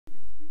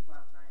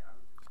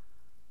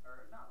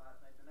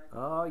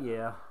Oh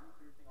yeah.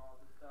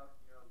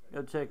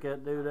 Go check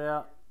that dude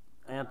out.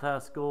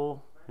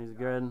 Anti-school. He's a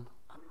good one.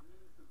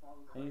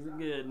 He's a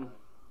good one.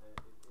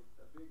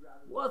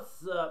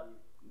 What's up,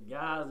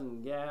 guys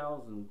and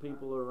gals and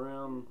people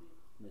around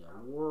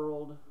the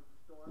world,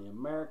 the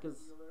Americas,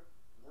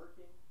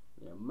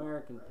 the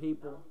American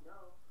people,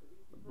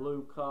 the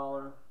blue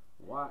collar,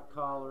 white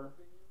collar,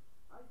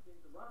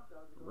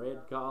 red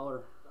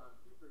collar.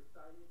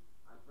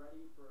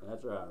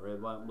 That's right,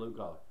 red, white, and blue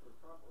collar.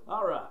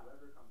 All right.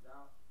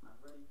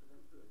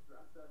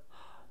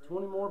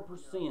 20% more.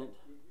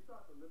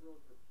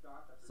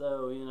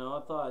 So, you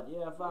know, I thought,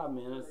 yeah, 5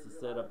 minutes to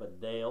set up a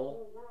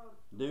Dale.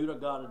 Dude, I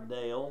got a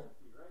Dale.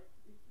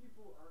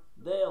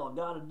 Dale, I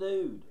got a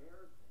dude.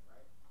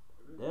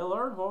 Dale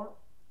Earnhardt.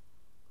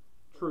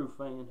 True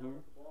fan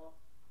here.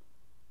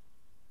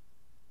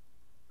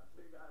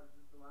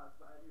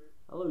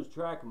 I lose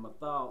track of my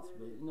thoughts,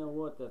 but you know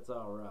what? That's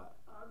all right.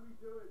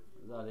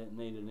 Because I didn't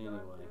need it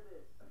anyway.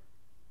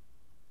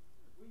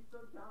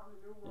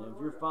 And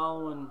if you're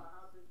following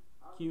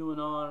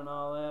QAnon and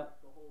all that,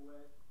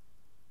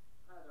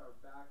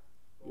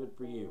 good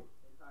for you.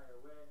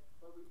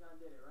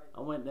 I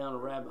went down a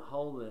rabbit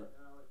hole that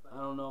I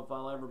don't know if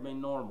I'll ever be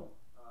normal.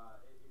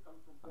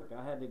 Like,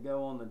 I had to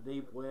go on the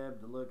deep web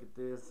to look at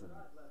this, and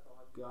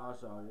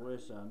gosh, I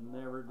wish I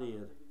never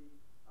did.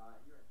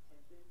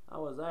 I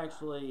was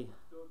actually,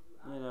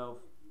 you know,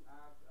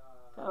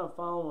 kind of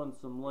following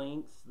some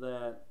links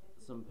that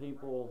some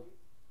people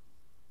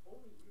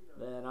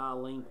that I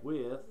link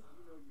with,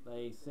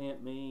 they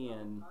sent me,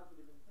 and,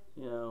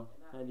 you know,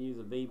 had to use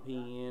a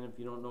VPN. If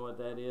you don't know what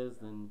that is,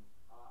 then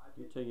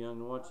you're too young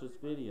to watch this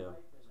video.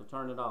 So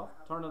turn it off.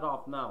 Turn it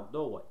off now.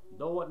 Do it.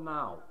 Do it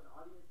now.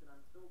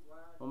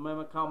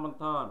 Remember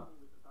Montana.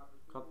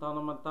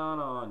 Katana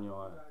Montana on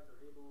your ass.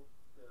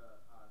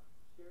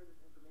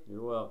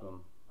 You're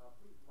welcome.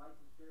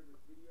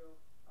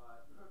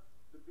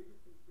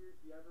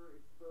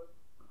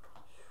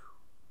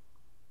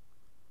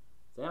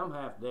 See, I'm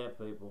half deaf,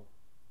 people.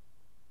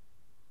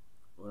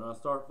 When I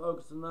start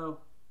focusing, though,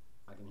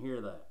 I can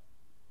hear that.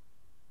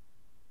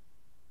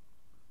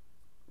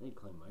 I need to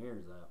clean my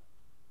ears out.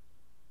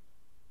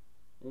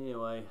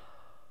 Anyway,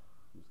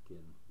 I'm just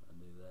kidding. I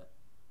do that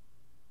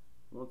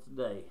once a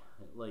day,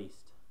 at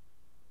least.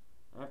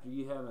 After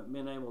you haven't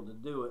been able to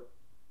do it,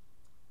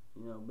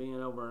 you know,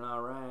 being over in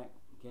Iraq,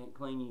 you can't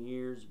clean your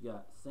ears, you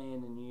got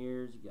sand in your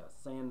ears, you got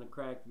sand in the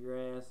crack of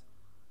your ass.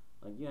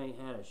 Like, you ain't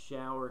had a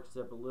shower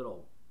except a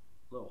little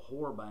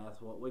whore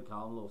bath, what we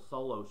call them, a little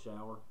solo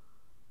shower.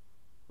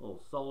 A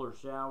little solar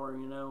shower,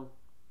 you know.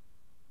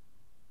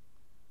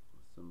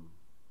 With some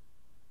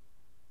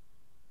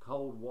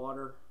cold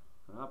water.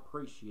 I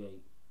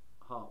appreciate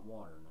hot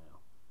water now.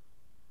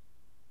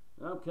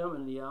 And I'm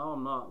coming to y'all,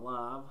 I'm not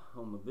live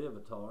on the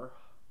Vivitar.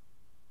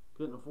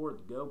 Couldn't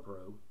afford the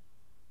GoPro.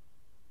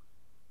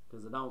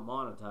 Because I don't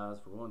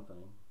monetize, for one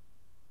thing.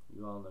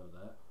 You all know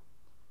that.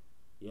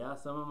 Yeah,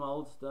 some of my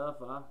old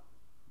stuff I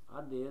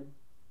did.